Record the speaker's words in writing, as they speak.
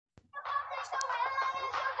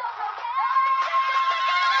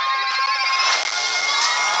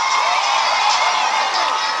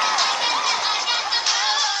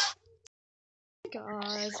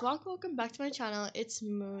guys, welcome back to my channel. It's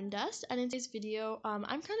Moondust, and in today's video, I'm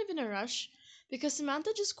kind of in a rush because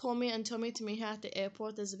Samantha just called me and told me to meet her at the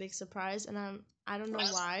airport. There's a big surprise, and I don't know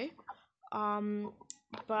why.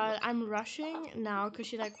 But I'm rushing now because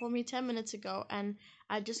she like called me 10 minutes ago, and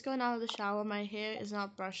I just gotten out of the shower. My hair is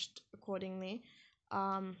not brushed accordingly.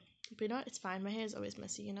 But you know what? It's fine. My hair is always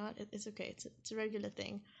messy. You know what? It's okay. It's a regular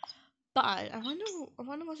thing. But I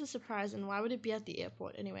wonder what's the surprise and why would it be at the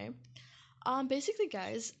airport anyway? Basically,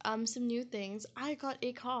 guys, some new things. I got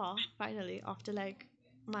a car finally after like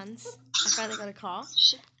months. I finally got a car,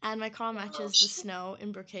 and my car matches the snow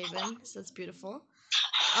in Brookhaven, so it's beautiful.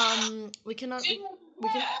 We cannot we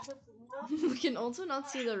can we can also not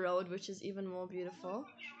see the road, which is even more beautiful.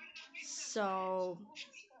 So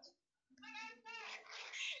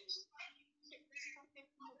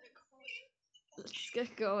let's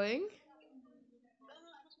get going.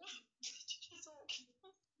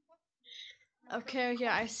 Okay,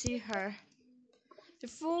 yeah, I see her.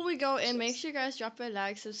 Before we go in, make sure you guys drop a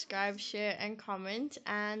like, subscribe, share, and comment,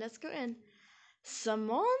 and let's go in.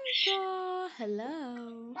 Samantha,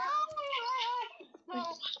 hello. No,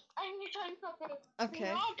 I need to tell you something. Okay.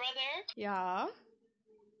 You know, brother. Yeah.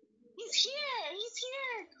 He's here. He's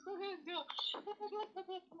here.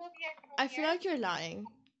 I feel like you're lying.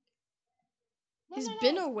 No, He's no,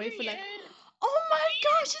 been no. away Here for he like. is. Oh my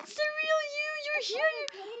gosh, it's the real you. You're here.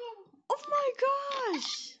 Oh my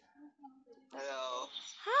gosh. Hello.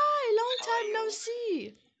 Hi, long How are time no you?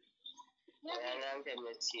 see. Yeah, long time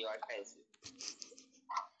no see. What can I say?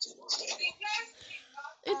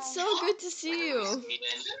 It's so good to see you. How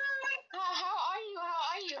are you? How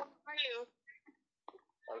are you? How are you?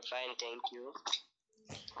 I'm fine, thank you.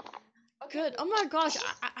 Okay. Good. Oh my gosh,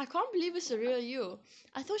 I can't believe it's the real you.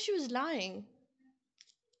 I thought she was lying.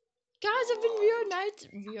 Guys, I've been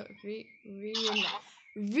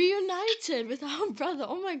reunited with our brother.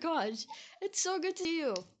 Oh my gosh, it's so good to see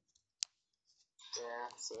you. Yeah,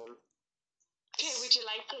 same. Okay, would you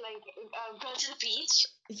like to go to the beach?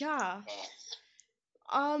 Yeah.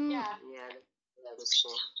 Yeah. Yeah. Yeah, let's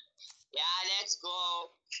go. Yeah, let's go.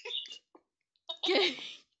 Okay.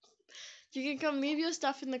 You can come leave your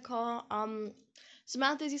stuff in the car.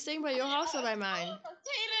 Samantha, is he staying by your house or by mine?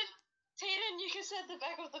 Tayden, you can sit at the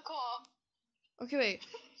back of the car. Okay, wait.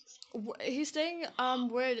 He's staying.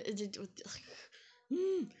 Where is it?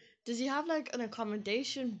 Does he have like an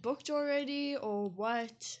accommodation booked already, or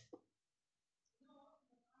what?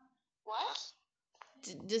 What?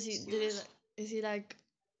 Does he? Is he like?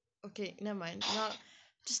 Okay, never mind. Not.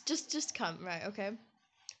 Just come. Right. Okay.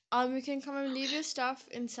 You can come and leave your stuff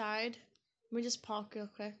inside. Let me just park real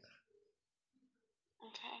quick.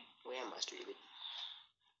 Okay. Where must we be?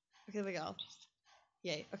 Okay, there we go.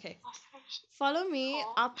 Yay. Okay. Follow me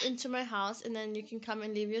up into my house, and then you can come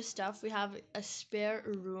and leave your stuff. We have a spare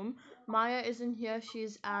room. Maya isn't here.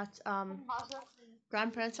 She's at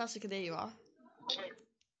grandparents' house. Okay, there you are.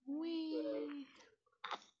 Wee.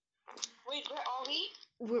 Wait, where are we?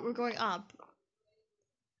 We're going up.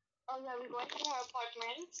 Oh yeah, we're going to our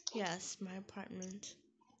apartment. Yes, my apartment.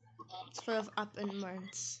 It's full of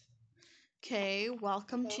apartments. Okay,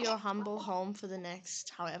 welcome to your humble home for the next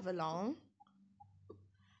however long.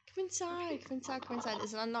 Come inside, come inside, come inside.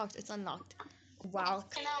 It's unlocked, it's unlocked. Welcome.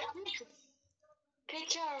 And now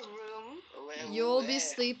pick your room. You'll be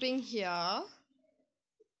sleeping here.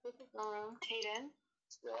 This is our room, Tayden.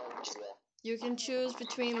 You can choose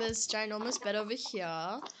between this ginormous bed over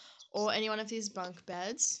here or any one of these bunk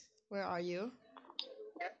beds. Where are you?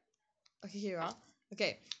 Okay, here you are.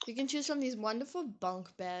 Okay, you can choose from these wonderful bunk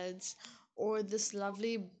beds or this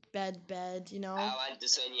lovely bed, you know. I want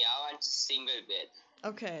this one, yeah. I want a single bed.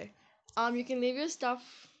 Okay. You can leave your stuff,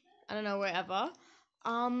 I don't know, wherever.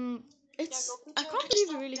 I can't believe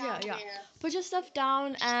you're really here. Yeah. Put your stuff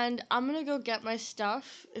down, and I'm gonna go get my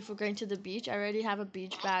stuff if we're going to the beach. I already have a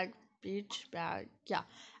beach bag. Yeah.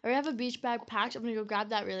 I already have a beach bag packed. I'm gonna go grab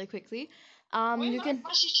that really quickly. You can.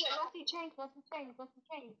 Let's change.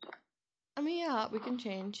 I mean, yeah, we can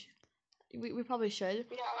change. We probably should.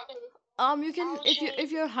 Yeah. You can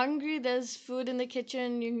if you're hungry, there's food in the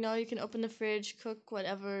kitchen. You know, you can open the fridge, cook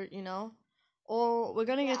whatever, you know. Or we're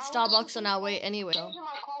gonna get Starbucks on our way anyway. So. I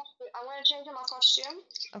want to change my costume.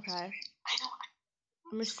 Okay.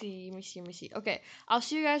 Let me see. Okay, I'll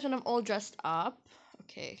see you guys when I'm all dressed up.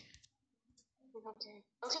 Okay.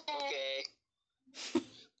 Okay.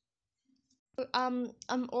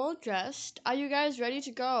 I'm all dressed. Are you guys ready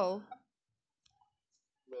to go?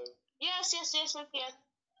 Yes.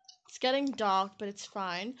 It's getting dark, but it's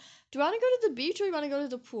fine. Do you want to go to the beach or you want to go to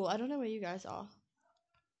the pool? I don't know where you guys are.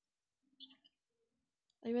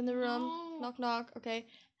 Are you in the room? No. Knock knock. Okay.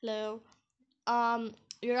 Hello.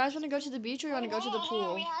 You guys want to go to the beach or you want to go to the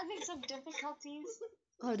pool? We're having some difficulties.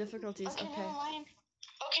 Oh, difficulties. Okay, Okay. never mind.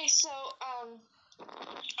 Okay, so where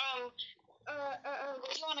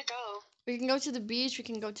do you want to go? We can go to the beach. We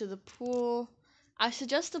can go to the pool. I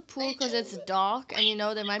suggest the pool Me because too. it's dark and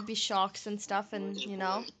there might be sharks and stuff and.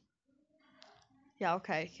 Yeah.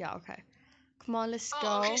 Okay. Yeah. Okay. Come on, let's Oh,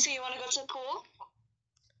 go. okay, so you want to go to the pool?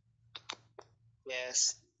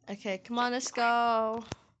 Yes. Okay. Come on, let's go.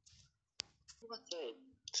 What's it?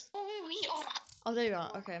 Oh, there you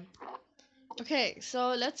are. Okay. Okay.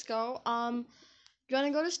 So let's go. You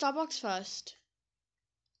wanna go to Starbucks first?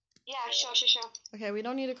 Yeah, sure. Okay. We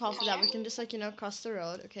don't need a car for that. We can just cross the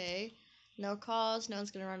road. Okay. No cars. No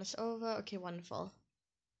one's gonna run us over. Okay. Wonderful.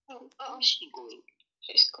 Where's she going?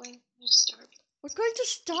 She's going to start. We're going to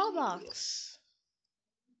Starbucks.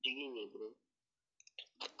 Digging bro.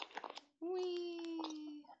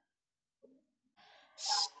 Wee.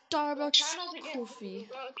 Starbucks coffee.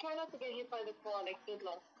 Try not to get hit by the car like good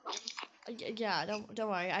luck. Yeah, don't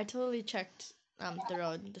worry. I totally checked the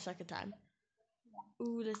road the second time.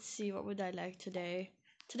 Ooh, let's see. What would I like today?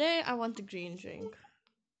 Today I want the green drink,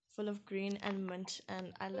 full of green and mint,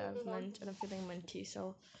 and I love mint, and I'm feeling minty.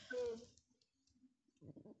 So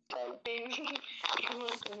Oh,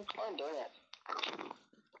 donut.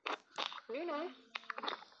 Luna,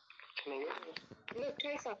 Can I get look,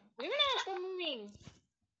 try some. Luna, stop moving.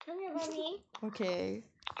 Come here, bunny. okay.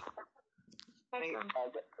 Try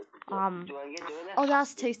some. Do I get donut? Oh,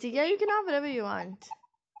 that's tasty. Yeah, you can have whatever you want.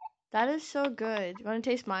 That is so good. You want to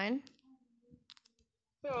taste mine?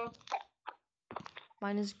 Sure.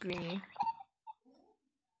 Mine is greeny.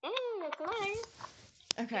 That's nice.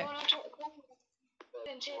 Okay. You wanna try?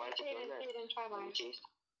 Tayden, try mine.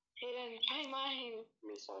 Tayden, try mine.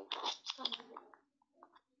 Me son.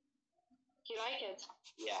 You like it?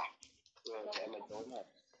 Yeah. You want to try my donut?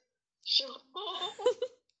 Sure.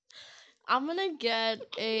 I'm gonna get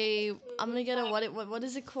a what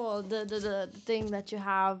is it called? The thing that you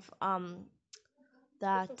have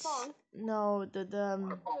that no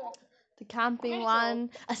the camping one.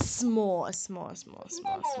 A s'more.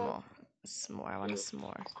 I want a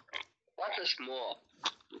s'more. What's a small?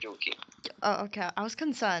 I'm joking. Oh, okay. I was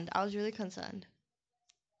concerned. I was really concerned.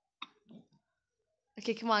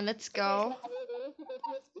 Okay, come on, let's go.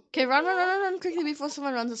 Okay, run quickly before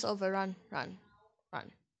someone runs us over. Run.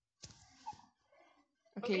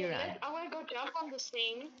 Okay, you ran. I want to go jump on this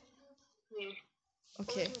thing.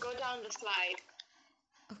 Okay. We can go down the slide.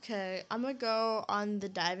 Okay, I'm gonna go on the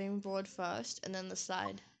diving board first, and then the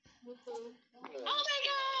slide. Oh my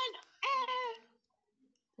god!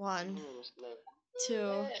 1, 2.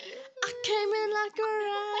 I came in like a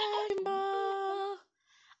wrecking ball.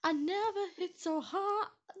 I never hit so hard.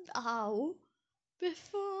 Ow.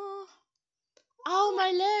 Before. Ow, my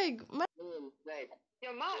leg.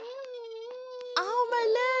 Your mouth. Ow, my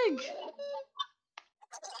leg.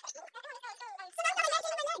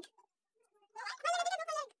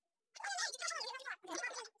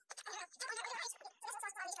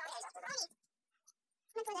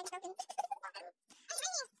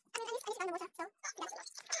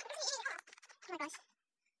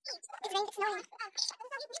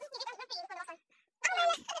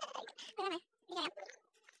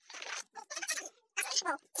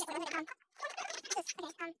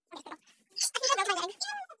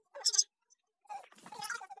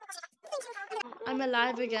 I'm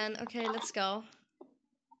alive again. Okay, let's go.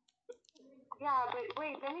 Yeah, but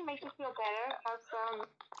wait, let me make you feel better. Have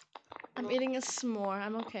I'm eating a s'more.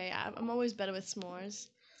 I'm okay. I'm always better with s'mores.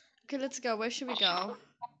 Okay, let's go. Where should we go?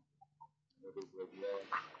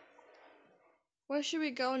 Where should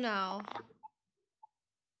we go now?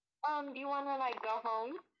 you wanna like go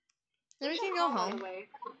home? Then we can go home.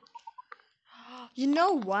 You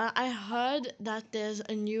know what? I heard that there's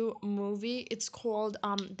a new movie. It's called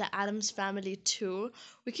The Addams Family 2.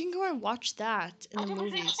 We can go and watch that in the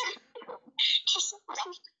movies.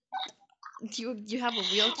 You have a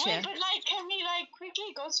wheelchair. Wait, but like, can we like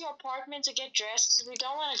quickly go to your apartment to get dressed? Because we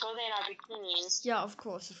don't want to go there in our bikinis. Yeah, of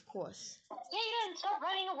course. Tayden, stop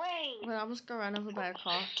running away! Well, I almost got run over by a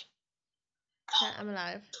car. Okay, I'm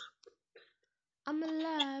alive. I'm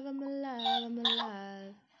alive.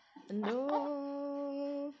 And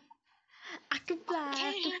oh, I can fly.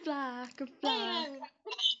 Tayden,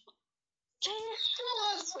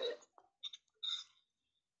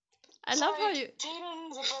 I love how you.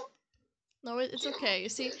 Tayden's about. No, it's okay. You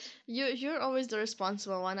see, you're always the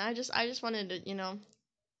responsible one. I just wanted to,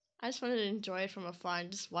 I just wanted to enjoy it from afar and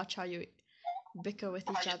just watch how you bicker with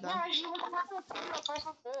each other. Yeah, you were the person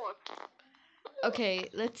before. Okay,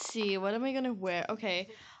 let's see. What am I gonna wear? Okay,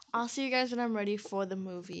 I'll see you guys when I'm ready for the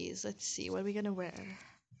movies. Let's see. What are we gonna wear?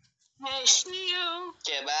 Hey, see you.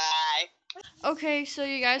 Okay, bye. Okay, so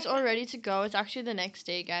you guys all ready to go? It's actually the next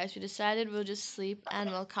day, guys. We decided we'll just sleep and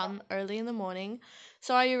we'll come early in the morning.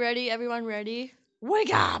 So are you ready? Everyone ready?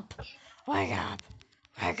 Wake up! Wake up!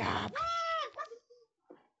 Wake up!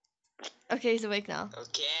 Okay, he's awake now.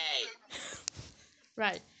 Okay.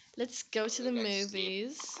 Right, let's go to the Go to sleep.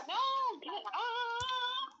 movies. No, get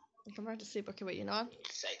up. Come back to sleep. Okay, wait, you know what?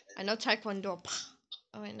 Excitement. I know Taekwondo.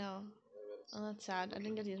 Oh, wait, no. Oh, that's sad. I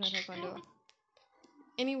didn't get to use my Taekwondo.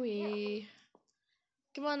 Anyway,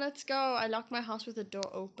 come on, let's go. I locked my house with the door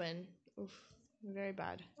open. Oof, very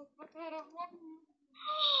bad.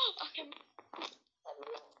 Okay.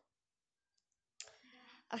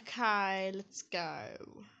 Okay, let's go.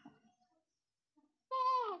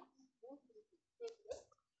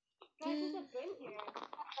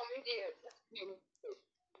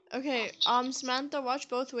 Okay, Samantha, watch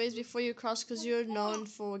both ways before you cross because you're known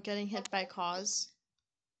for getting hit by cars.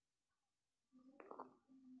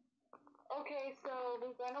 Okay, so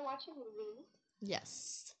we're gonna watch a movie.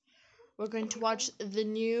 Yes. We're going to watch the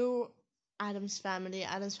new Adam's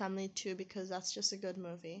Family 2, because that's just a good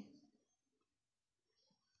movie.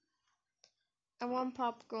 I want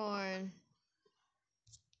popcorn.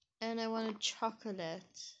 And I want a chocolate.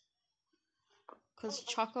 Because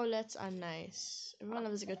chocolates are nice. Everyone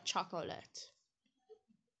loves a good chocolate.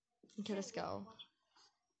 Okay, let's go.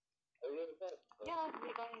 Yeah,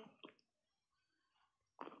 we're going.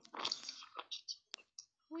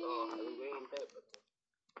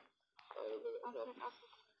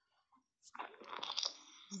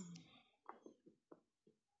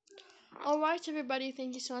 Alright everybody,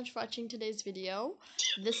 thank you so much for watching today's video.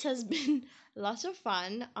 This has been lots of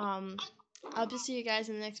fun. I'll be see you guys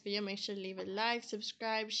in the next video. Make sure to leave a like,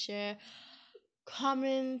 subscribe, share,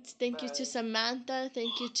 comment. Thank you to Samantha.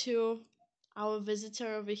 Thank you to our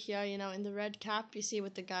visitor over here, you know, in the red cap, you see,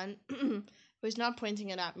 with the gun, who's not pointing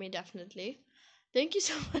it at me, definitely. Thank you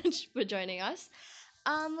so much for joining us.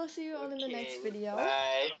 We'll see you all in the next video.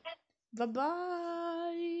 Bye. Bye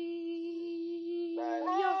bye.